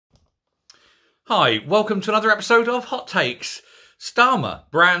Hi, welcome to another episode of Hot Takes. Starmer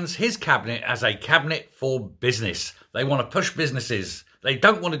brands his cabinet as a cabinet for business. They want to push businesses. They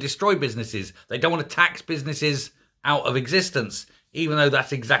don't want to destroy businesses. They don't want to tax businesses out of existence, even though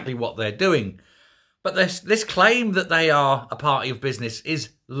that's exactly what they're doing. But this claim that they are a party of business is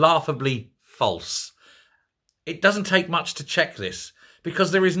laughably false. It doesn't take much to check this,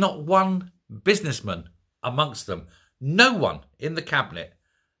 because there is not one businessman amongst them. No one in the cabinet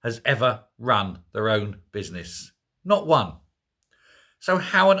has ever run their own business. Not one. So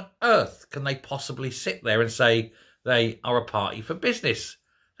how on earth can they possibly sit there and say they are a party for business?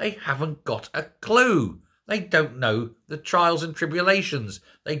 They haven't got a clue. They don't know the trials and tribulations.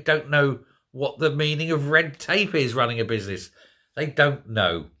 They don't know what the meaning of red tape is running a business. They don't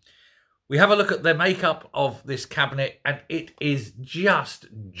know. We have a look at the makeup of this cabinet and it is just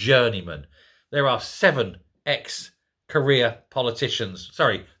journeyman. There are 7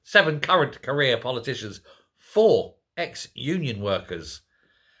 current career politicians, 4 ex-union workers,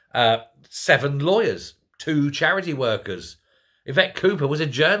 7 lawyers, 2 charity workers. Yvette Cooper was a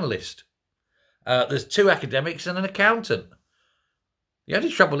journalist. There's 2 academics and an accountant. The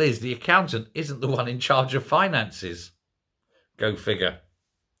only trouble is the accountant isn't the one in charge of finances. Go figure.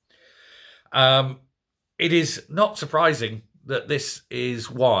 It is not surprising that this is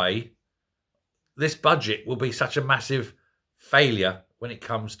why this budget will be such a massive failure when it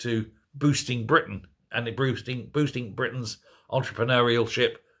comes to boosting Britain and boosting Britain's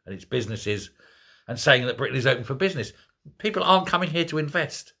entrepreneurship and its businesses and saying that Britain is open for business. People aren't coming here to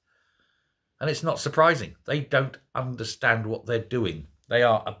invest. And it's not surprising. They don't understand what they're doing. They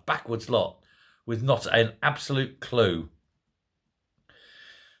are a backwards lot with not an absolute clue.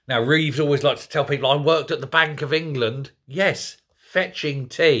 Now, Reeves always likes to tell people, I worked at the Bank of England. Yes, fetching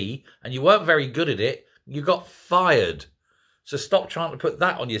tea, and you weren't very good at it. You got fired. So stop trying to put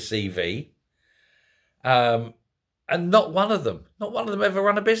that on your CV. And not one of them ever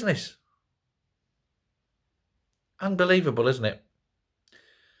run a business. Unbelievable, isn't it?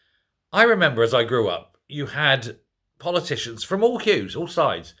 I remember as I grew up, you had politicians from all hues, all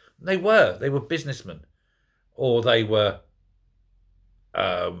sides. They were businessmen, or they were,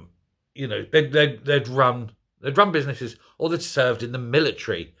 they'd run businesses, or they'd served in the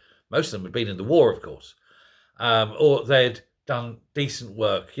military. Most of them had been in the war, of course, or they'd done decent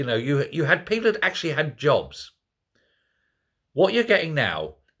work. You know, you had people that actually had jobs. What you're getting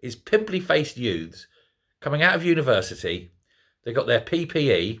now is pimply-faced youths coming out of university. They got their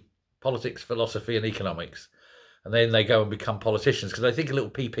PPE, politics, philosophy, and economics, and then they go and become politicians because they think a little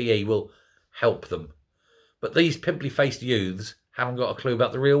PPE will help them. But these pimply-faced youths haven't got a clue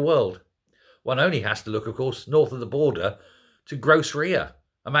about the real world. One only has to look, of course, north of the border to Gross Ria.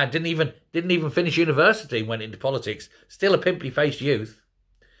 A man didn't even finish university and went into politics, still a pimply-faced youth.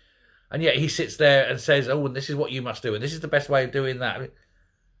 And yet he sits there and says, oh, and this is what you must do, and this is the best way of doing that.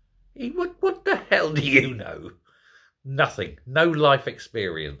 What the hell do you know? Nothing. No life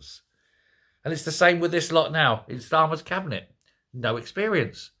experience. And it's the same with this lot now in Starmer's cabinet. No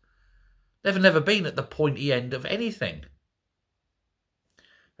experience. They've never been at the pointy end of anything.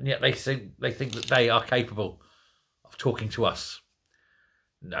 And yet they think that they are capable of talking to us.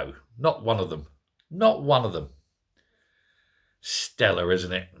 No, not one of them. Not one of them. Stellar,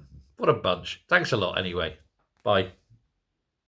 isn't it? What a bunch. Thanks a lot anyway. Bye.